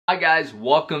Hi guys,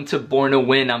 welcome to Born to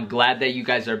Win. I'm glad that you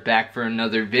guys are back for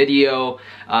another video.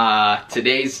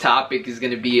 Today's topic is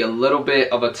going to be a little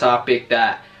bit of a topic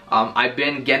that I've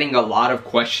been getting a lot of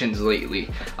questions lately.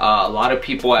 A lot of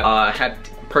people have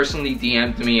personally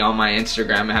DM'd me on my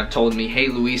Instagram and have told me, hey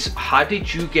Luis, how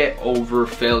did you get over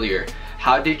failure?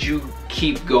 How did you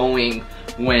keep going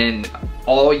when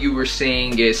all you were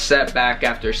saying is setback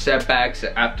after setbacks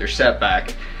after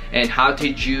setback? And how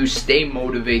did you stay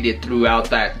motivated throughout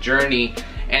that journey?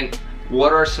 And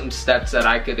what are some steps that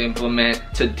I could implement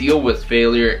to deal with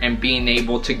failure and being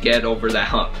able to get over that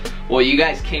hump? Well, you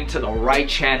guys came to the right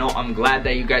channel. I'm glad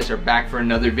that you guys are back for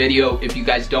another video. If you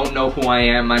guys don't know who I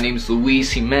am, my name is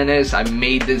Luis Jimenez. I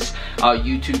made this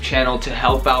YouTube channel to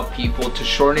help out people to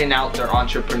shorten out their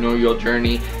entrepreneurial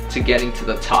journey to getting to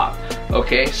the top.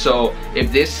 Okay, so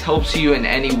if this helps you in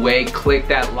any way, click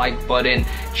that like button,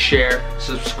 share,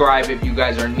 subscribe if you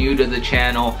guys are new to the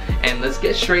channel, and let's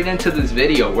get straight into this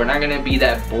video. We're not gonna be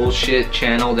that bullshit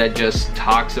channel that just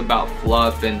talks about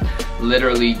fluff and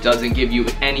literally doesn't give you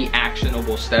any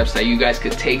actionable steps that you guys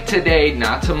could take today,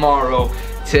 not tomorrow,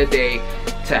 today,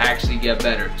 to actually get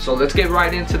better. So let's get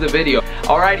right into the video.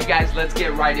 Alrighty guys, let's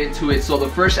get right into it. So the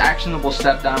first actionable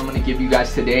step that I'm going to give you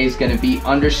guys today is going to be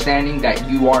understanding that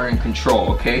you are in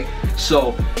control. Okay,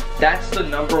 so that's the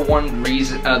number one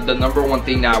reason, the number one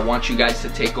thing that I want you guys to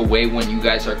take away when you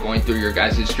guys are going through your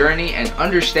guys' journey. And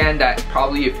understand that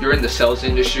probably if you're in the sales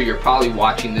industry, you're probably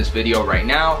watching this video right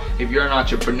now. If you're an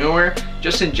entrepreneur,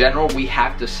 just in general, we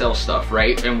have to sell stuff,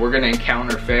 right? And we're gonna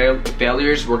encounter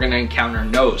failures, we're gonna encounter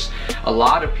no's. A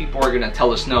lot of people are gonna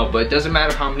tell us no, but it doesn't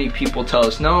matter how many people tell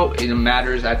us no. It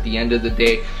matters at the end of the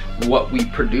day what we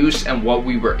produce and what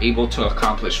we were able to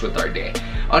accomplish with our day.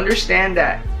 Understand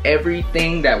that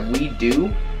everything that we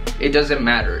do, it doesn't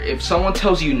matter. If someone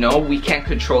tells you no, we can't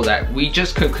control that. We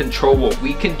just can control what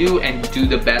we can do and do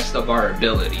the best of our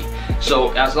ability.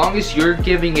 So as long as you're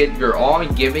giving it your all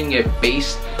and giving it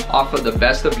based off of the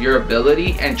best of your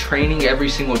ability and training every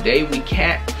single day, we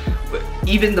can't,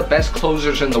 even the best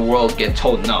closers in the world get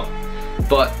told no.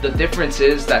 But the difference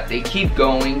is that they keep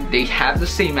going, they have the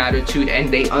same attitude,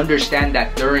 and they understand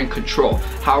that they're in control.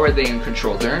 How are they in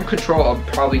control? They're in control of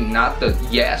probably not the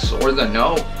yes or the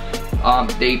no.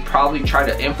 They probably try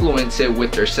to influence it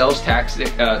with their sales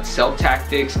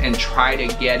tactics and try to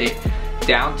get it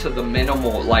down to the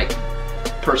minimal like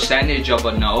percentage of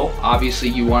a no. Obviously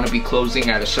you want to be closing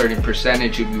at a certain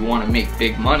percentage if you want to make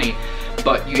big money,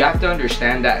 but you have to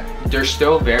understand that there's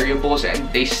still variables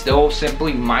and they still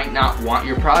simply might not want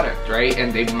your product, right?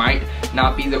 And they might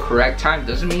not be the correct time.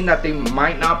 Doesn't mean that they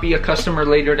might not be a customer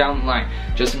later down the line.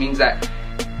 Just means that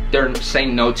they're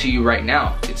saying no to you right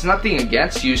now. It's nothing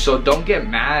against you, so don't get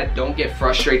mad, don't get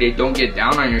frustrated, don't get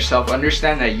down on yourself.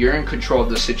 Understand that you're in control of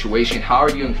the situation. How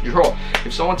are you in control?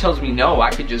 If someone tells me no, I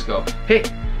could just go, hey,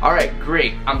 all right,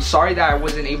 great. I'm sorry that I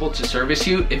wasn't able to service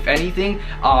you. If anything,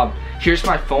 here's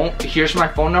my phone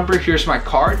number, here's my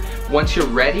card. Once you're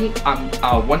ready,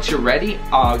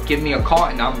 give me a call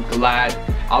and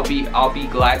I'll be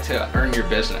glad to earn your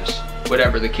business.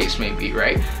 Whatever the case may be,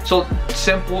 right? So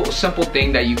simple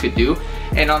thing that you could do.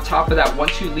 And on top of that,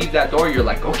 once you leave that door, you're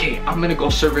like, okay, I'm gonna go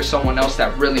service someone else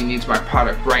that really needs my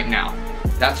product right now.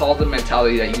 That's all the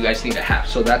mentality that you guys need to have.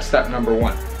 So that's step number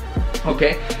one.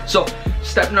 Okay, so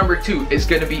step number two is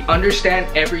gonna be understand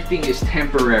everything is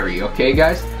temporary. Okay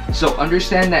guys, so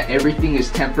understand that everything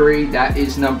is temporary. That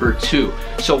is number two.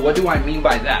 So what do I mean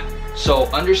by that? So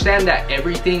understand that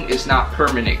everything is not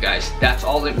permanent, guys. That's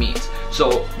all it means.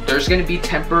 So there's going to be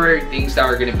temporary things that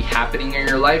are going to be happening in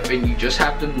your life, and you just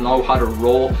have to know how to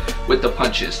roll with the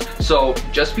punches. So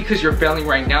just because you're failing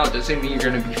right now doesn't mean you're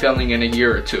going to be failing in a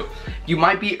year or two. You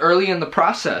might be early in the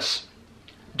process.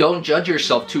 Don't judge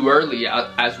yourself too early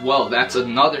as well. That's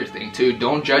another thing too.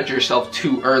 Don't judge yourself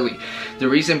too early. The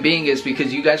reason being is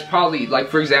because you guys probably, like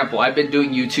for example, I've been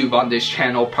doing YouTube on this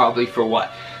channel probably for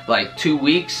what? Like 2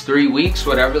 weeks, 3 weeks,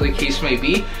 whatever the case may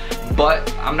be.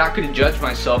 But I'm not going to judge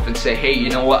myself and say, hey, you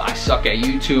know what, I suck at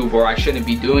YouTube, or I shouldn't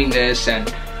be doing this, and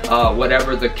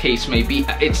whatever the case may be.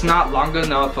 It's not long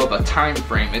enough of a time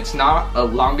frame. It's not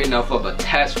long enough of a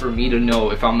test for me to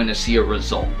know if I'm going to see a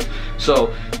result.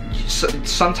 So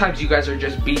sometimes you guys are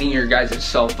just beating your guys'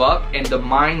 self up, and the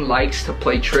mind likes to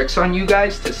play tricks on you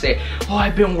guys to say, oh,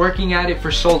 I've been working at it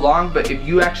for so long. But if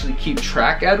you actually keep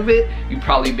track out of it, you've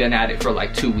probably been at it for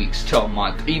like 2 weeks to a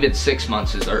month. Even 6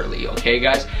 months is early. Okay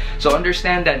guys, so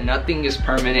understand that nothing is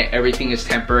permanent, everything is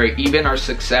temporary. Even our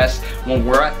success, when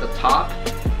we're at the top,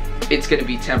 it's going to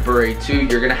be temporary too.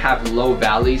 You're going to have low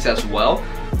valleys as well.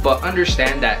 But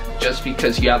understand that just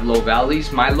because you have low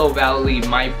valleys, my low valley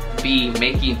might might be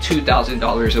making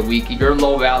 $2,000 a week. Your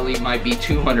low valley might be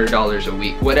 $200 a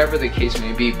week, whatever the case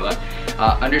may be. But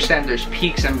understand there's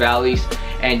peaks and valleys,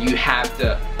 and you have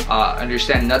to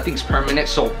understand nothing's permanent.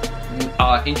 So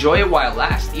enjoy it while it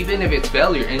lasts. Even if it's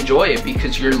failure, enjoy it,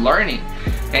 because you're learning.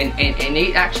 And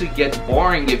it actually gets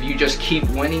boring if you just keep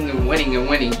winning and winning and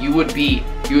winning. You would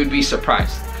be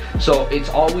surprised. So it's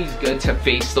always good to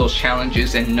face those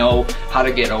challenges and know how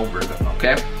to get over them,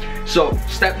 okay? So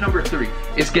step number 3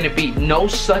 is gonna be no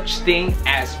such thing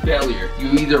as failure.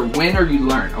 You either win or you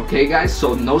learn, okay guys?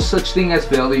 So no such thing as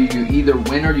failure. You either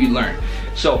win or you learn.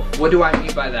 So what do I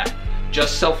mean by that?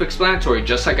 Just self-explanatory,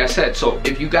 just like I said. So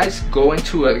if you guys go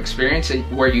into an experience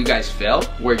where you guys fail,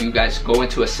 where you guys go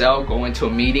into a sale, go into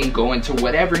a meeting, go into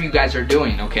whatever you guys are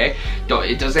doing, okay?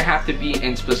 It doesn't have to be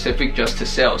in specific just to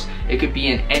sales. It could be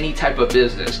in any type of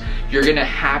business. You're gonna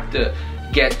have to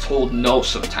get told no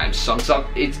sometimes.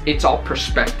 It's all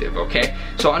perspective, okay?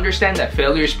 So understand that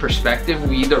failure is perspective.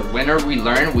 We either win or we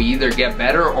learn. We either get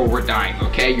better or we're dying,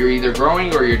 okay? You're either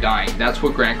growing or you're dying. That's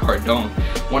what Grant Cardone,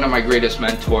 one of my greatest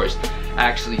mentors,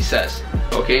 actually says,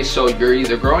 okay? So you're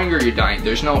either growing or you're dying.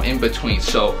 There's no in between.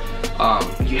 So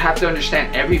you have to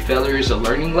understand every failure is a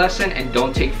learning lesson, and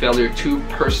don't take failure too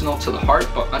personal to the heart,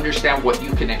 but understand what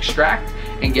you can extract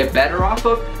and get better off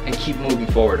of and keep moving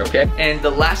forward, okay? And the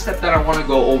last step that I want to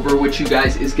go over with you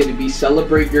guys is going to be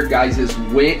celebrate your guys'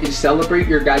 celebrate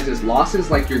your guys' losses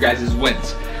like your guys'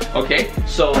 wins. Okay,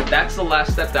 so that's the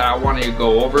last step that I wanted to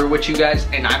go over with you guys.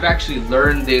 And I've actually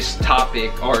learned this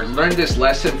topic, or learned this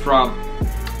lesson, from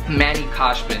Manny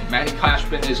Khoshbin. Manny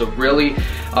Khoshbin is a really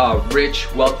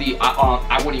rich, wealthy,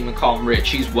 I wouldn't even call him rich,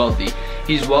 he's wealthy.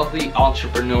 He's a wealthy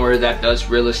entrepreneur that does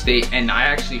real estate, and I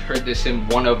actually heard this in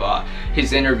one of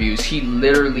his interviews. He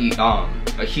literally,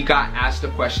 he got asked the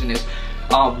question is,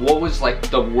 what was like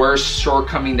the worst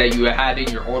shortcoming that you had in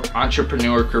your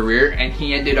entrepreneur career? And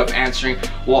he ended up answering,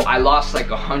 well, I lost like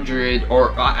 100,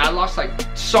 or I lost like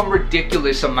some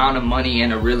ridiculous amount of money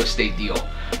in a real estate deal,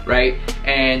 right?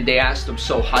 And they asked him,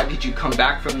 so how did you come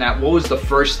back from that? What was the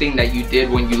first thing that you did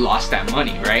when you lost that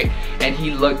money, right? And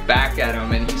he looked back at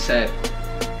him and he said,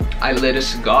 I lit a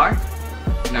cigar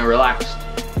and I relaxed.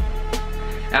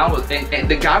 And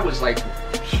the guy was like,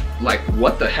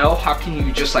 what the hell? How can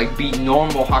you just like be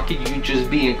normal? How can you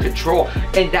just be in control?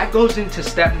 And that goes into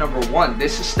step number 1.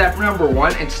 This is step number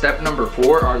 1, and step number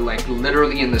 4 are like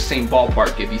literally in the same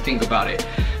ballpark if you think about it.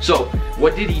 So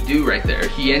what did he do right there?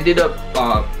 He ended up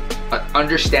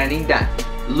understanding that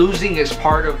losing is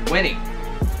part of winning.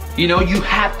 You know, you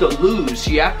have to lose.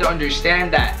 You have to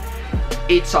understand that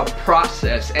it's a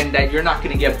process, and that you're not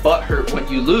going to get butthurt when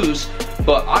you lose.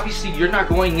 But obviously you're not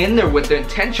going in there with the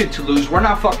intention to lose. We're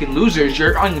not fucking losers.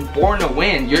 You're born to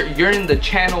win. You're in the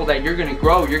channel that you're gonna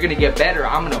grow. You're gonna get better.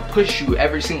 I'm gonna push you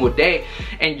every single day,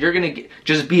 and you're gonna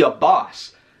just be a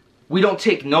boss. We don't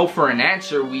take no for an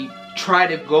answer. We try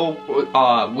to go,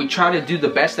 we try to do the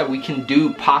best that we can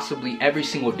do possibly every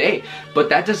single day. But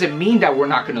that doesn't mean that we're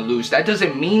not gonna lose. That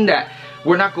doesn't mean that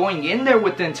we're not going in there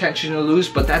with the intention to lose,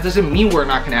 but that doesn't mean we're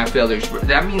not gonna have failures.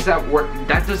 That means that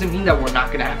that doesn't mean that we're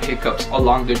not gonna have hiccups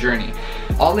along the journey.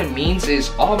 All it means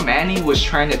is, all Manny was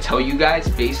trying to tell you guys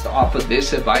based off of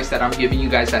this advice that I'm giving you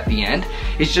guys at the end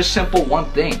is just simple one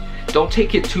thing. Don't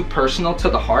take it too personal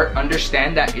to the heart.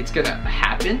 Understand that it's gonna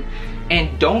happen,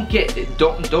 and don't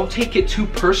take it too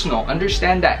personal.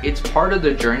 Understand that it's part of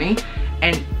the journey,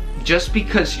 and just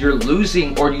because you're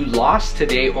losing or you lost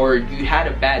today or you had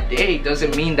a bad day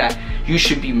doesn't mean that you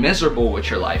should be miserable with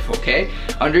your life, okay?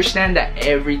 Understand that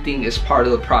everything is part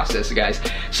of the process, guys.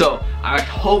 So I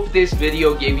hope this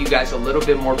video gave you guys a little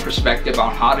bit more perspective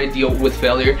on how to deal with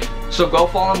failure. So go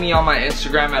follow me on my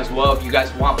Instagram as well if you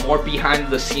guys want more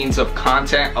behind the scenes of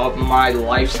content of my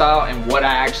lifestyle and what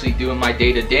I actually do in my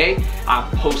day-to-day. I'm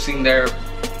posting there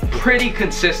pretty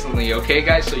consistently, okay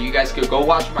guys? So you guys could go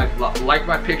watch like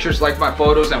my pictures, like my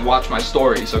photos, and watch my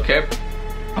stories, okay?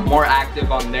 I'm more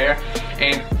active on there,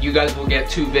 and you guys will get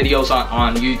 2 videos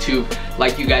on YouTube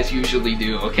like you guys usually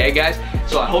do, okay guys?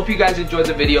 So I hope you guys enjoyed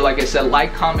the video. Like I said,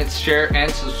 like, comment, share, and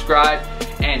subscribe.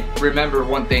 And remember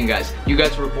one thing, guys, you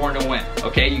guys were born to win,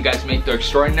 okay? You guys make the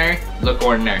extraordinary look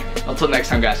ordinary. Until next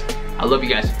time, guys, I love you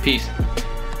guys. Peace.